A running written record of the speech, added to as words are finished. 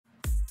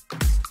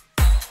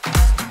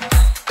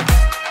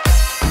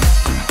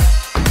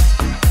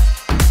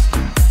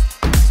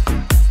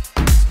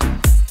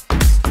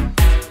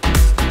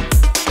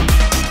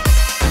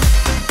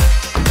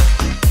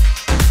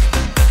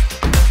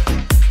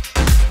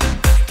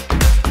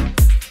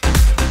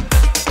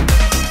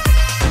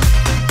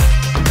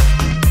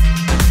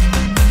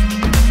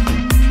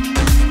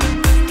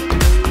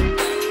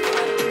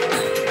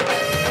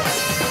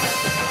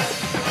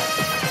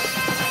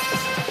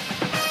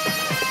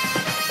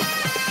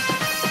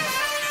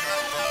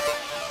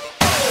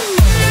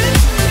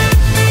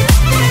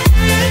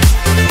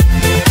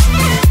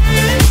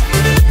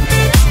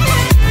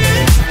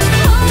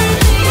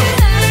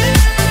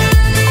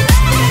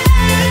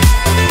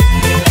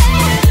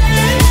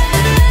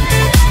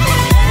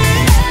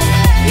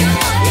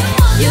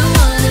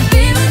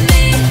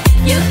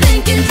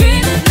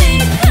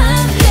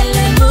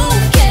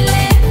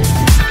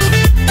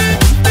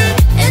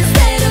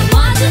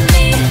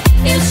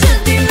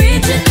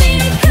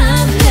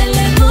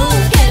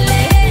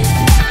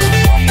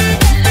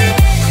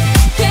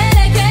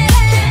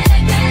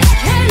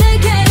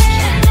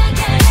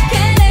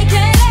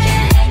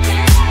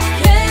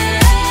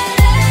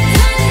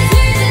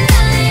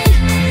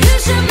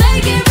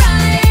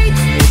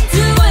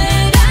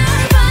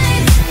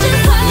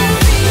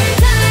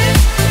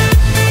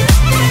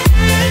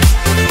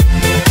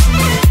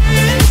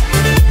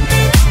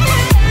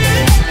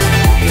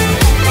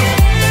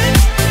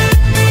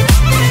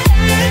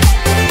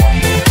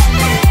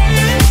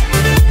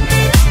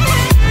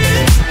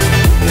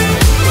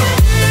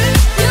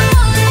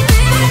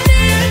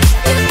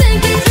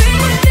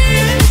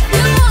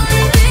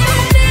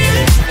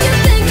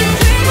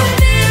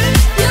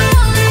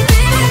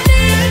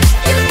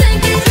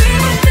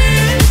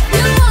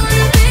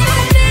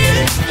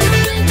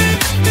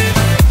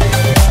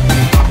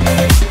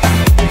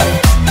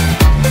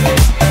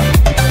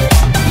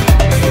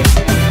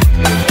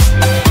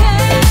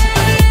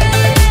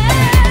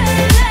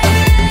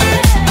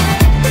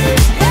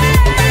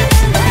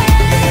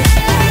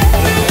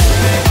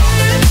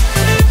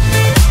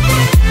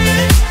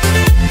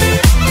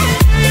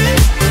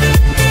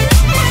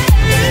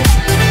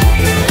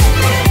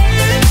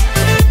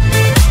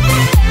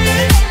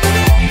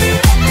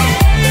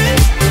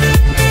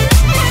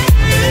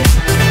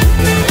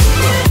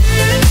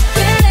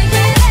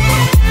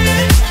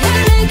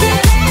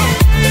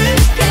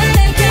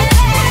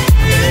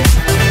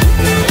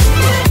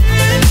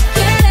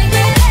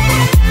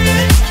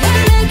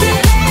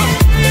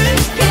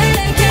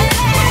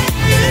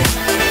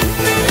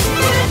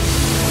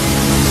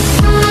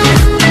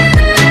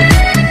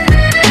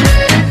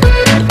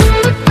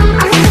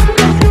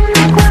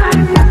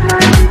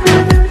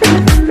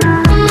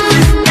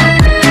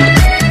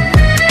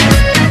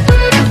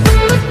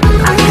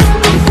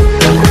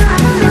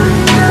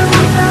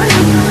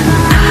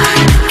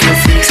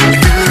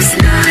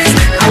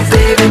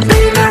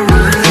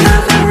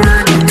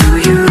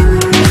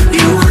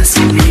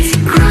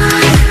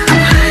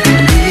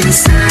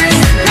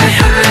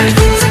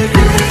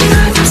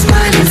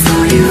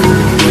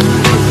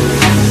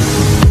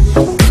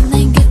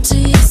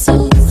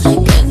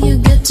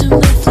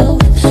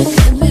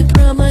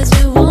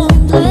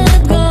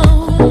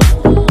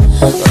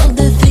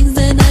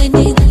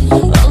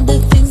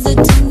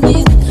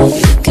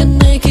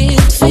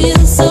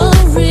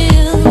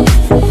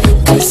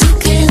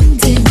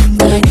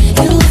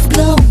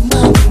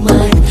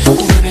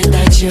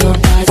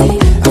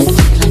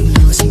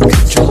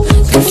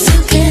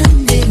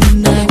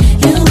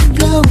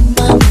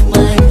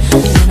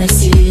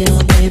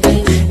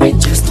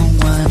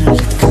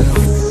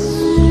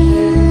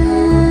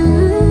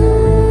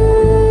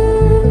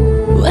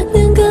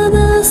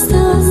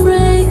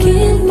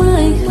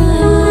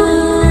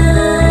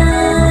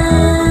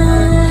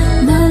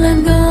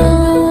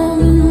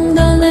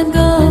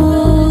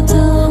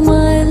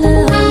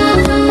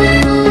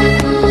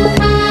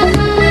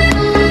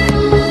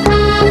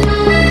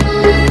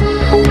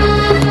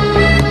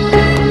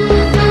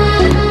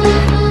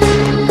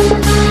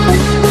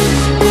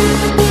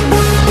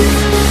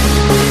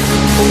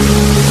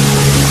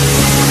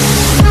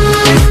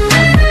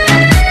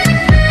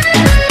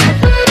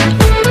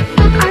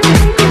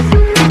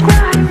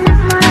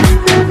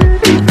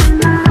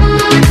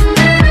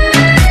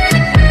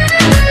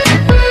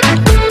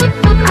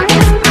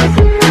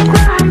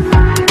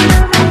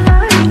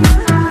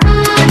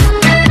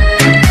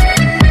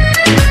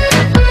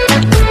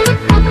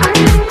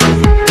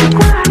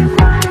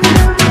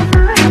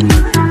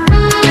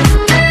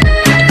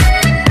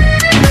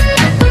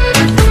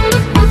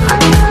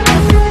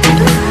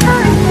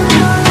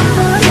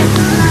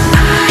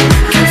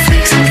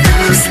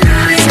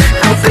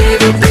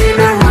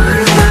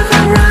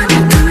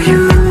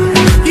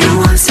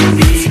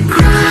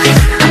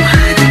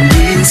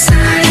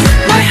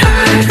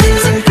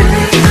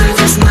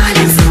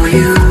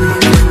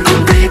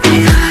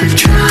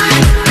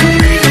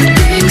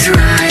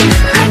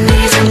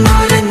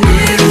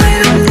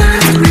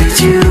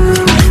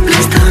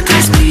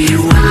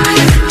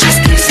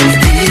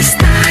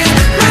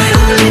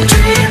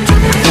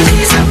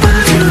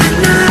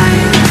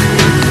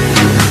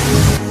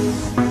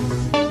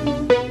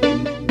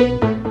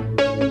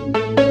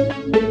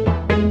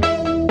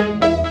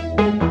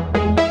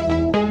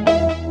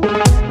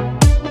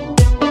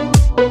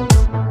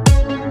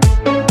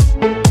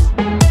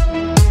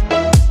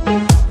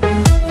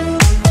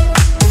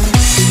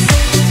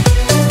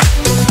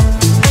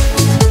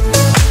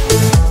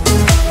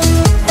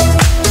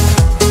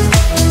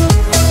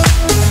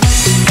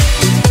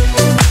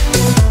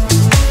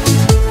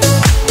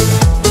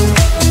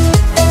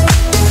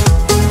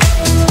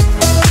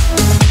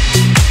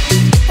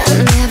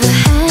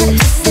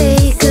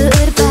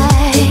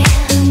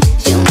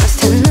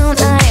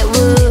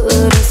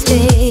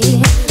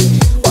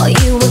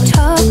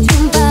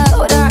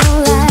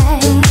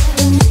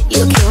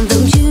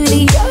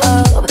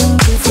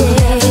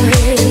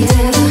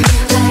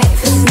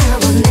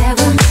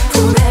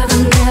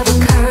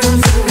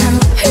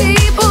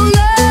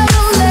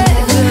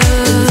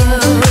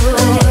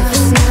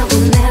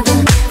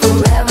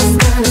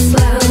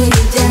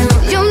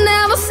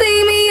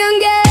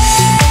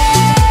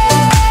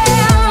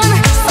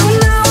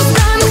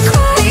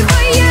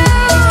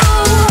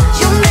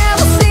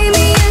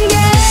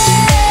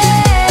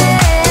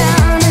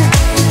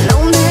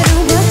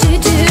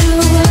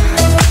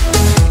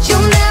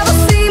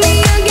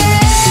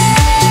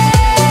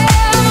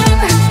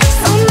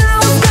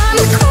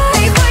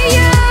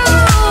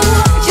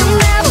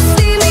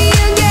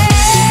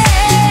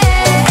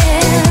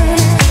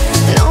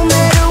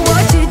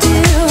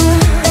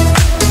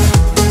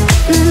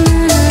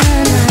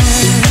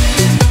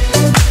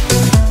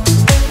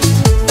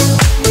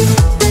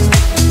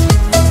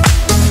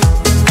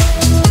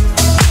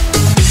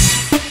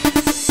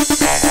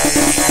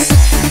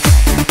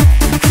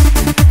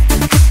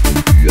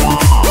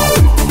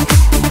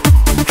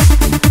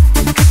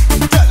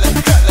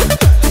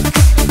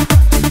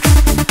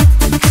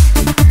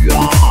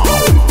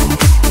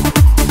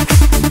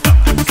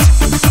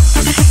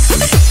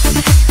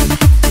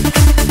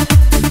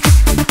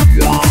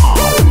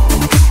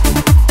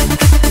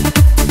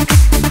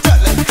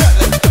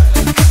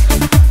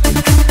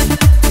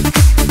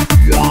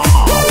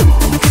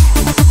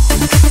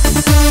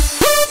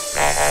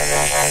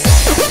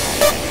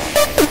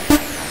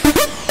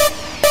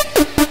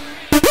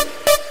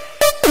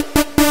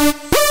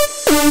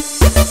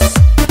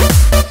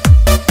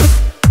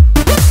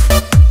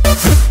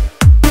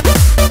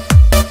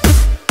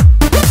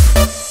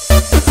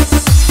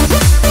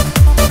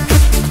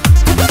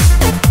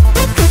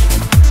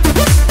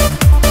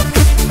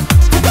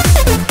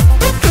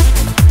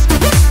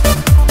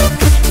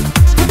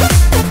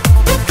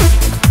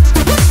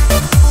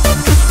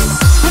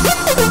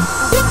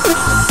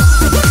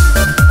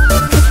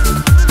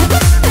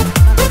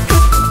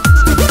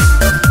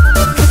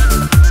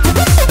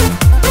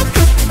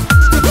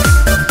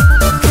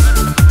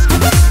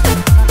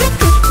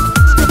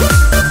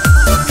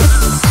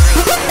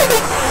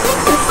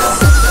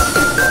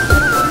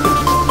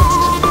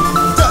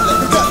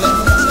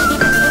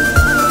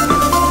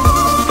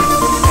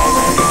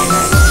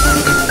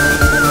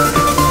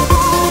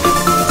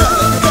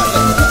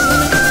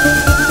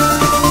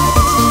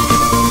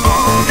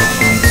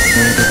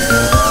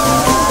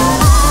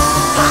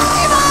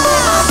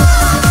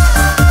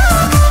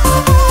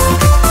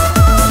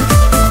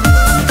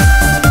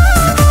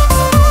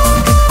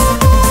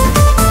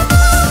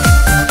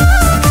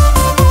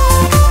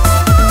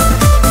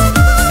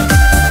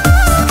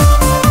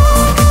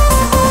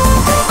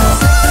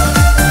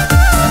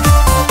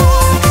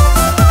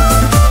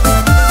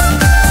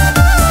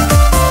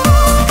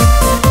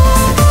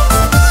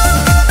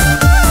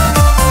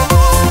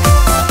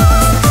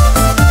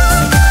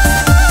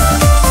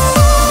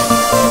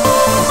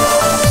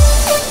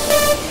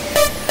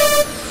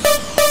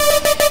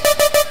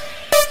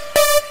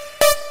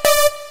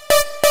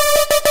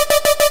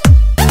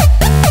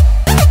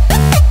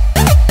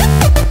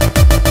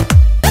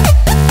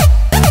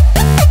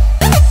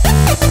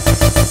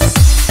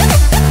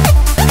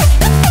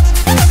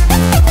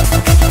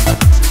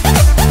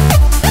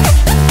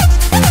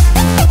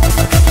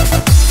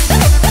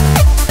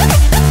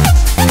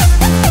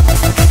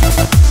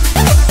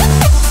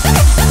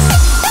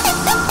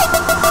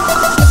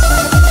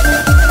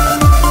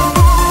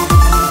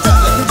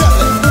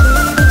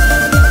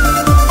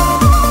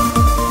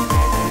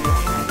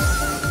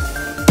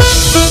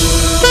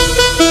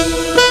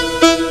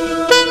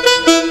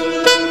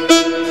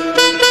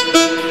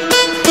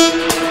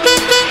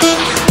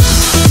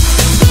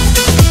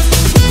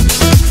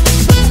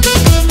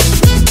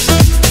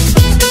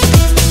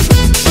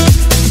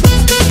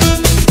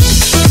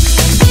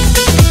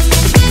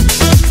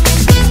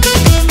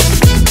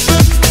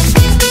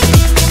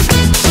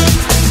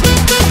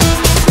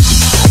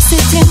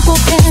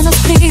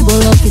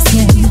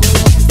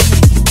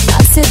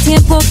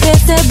tiempo que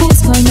te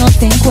busco y no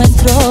te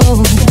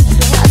encuentro.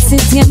 Hace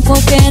tiempo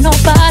que no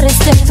pares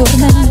de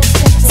tornar.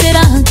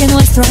 ¿Será que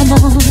nuestro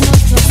amor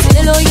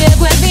se lo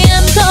llevó el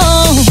viento?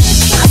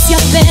 Hace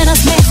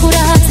apenas me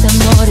juraste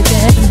amor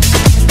eterno,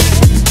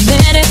 me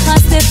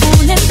dejaste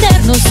un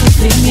eterno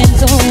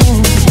sufrimiento.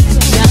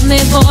 Ya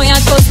me voy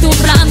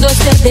acostumbrando a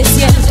este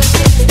desierto,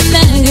 en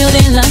medio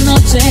de la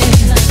noche,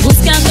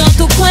 buscando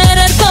tu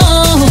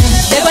cuerpo.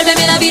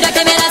 Devuélveme la vida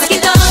que me la has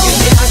quitado,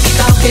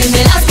 que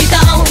me la has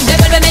quitado.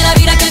 Devuélveme la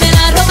vida que me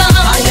la has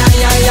robado, ay,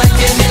 ay, ay, ay,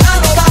 que me la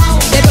has robado.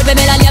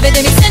 Devuélveme la llave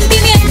de mis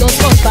sentimientos,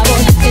 por favor.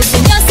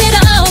 Enseña a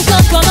cerrar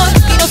con tu amor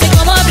y no sé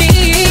cómo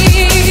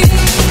abrir.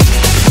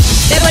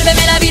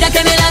 Devuélveme la vida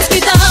que me la has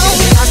quitado,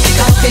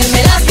 que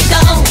me la has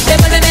quitado.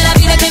 Devuélveme la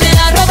vida que me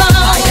la has robado,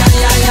 ay,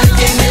 ay, ay, ay,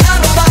 que me la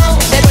has robado.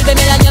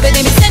 Devuélveme la llave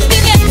de mis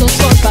sentimientos,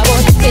 por favor.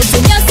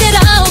 Enseña a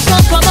cerrar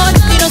con tu amor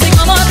y no sé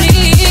cómo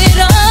abrir.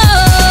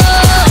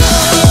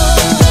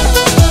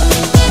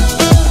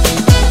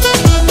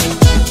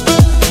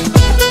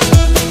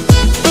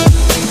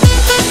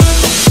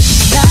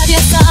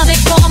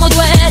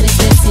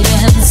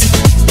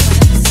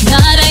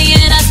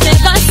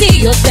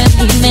 Tan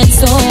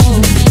inmenso,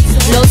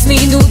 los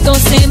minutos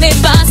se me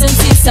pasan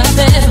sin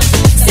saber.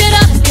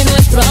 ¿Será que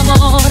nuestro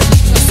amor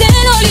se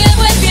lo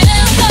llevó el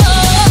viento?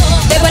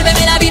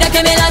 Devuélveme la vida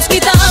que me la has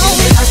quitado,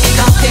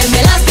 que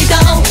me la has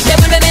quitado.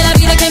 Devuélveme la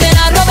vida que me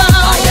la has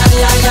robado, ay,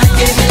 ay, ay, ay,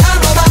 que me la has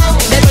robado.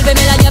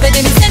 Devuélveme la llave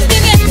de mis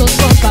sentimientos,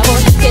 por favor.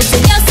 Que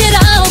enseña a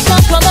cerrar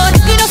con tu amor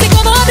y no sé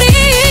cómo abrir.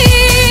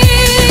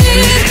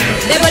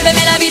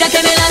 Devuélveme la vida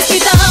que me la has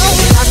quitado,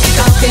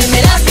 que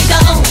me la has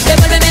quitado.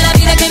 Devuélveme la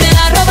vida que me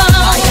la has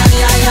robado, ay,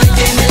 ay, ay, ay,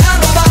 que me la has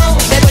robado.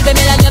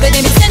 Devuélveme la llave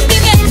de mis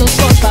sentimientos,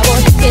 por favor.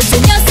 Que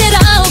enseña a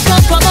cerrar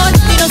con tu amor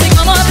y no sé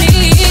cómo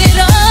abrir.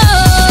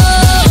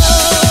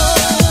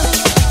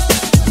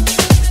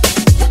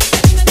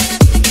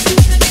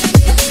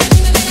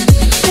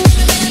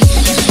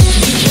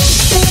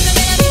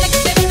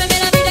 Devuélveme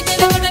la vida,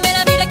 devuélveme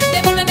la vida,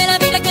 devuélveme la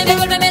vida,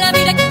 devuélveme la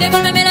vida,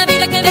 devuélveme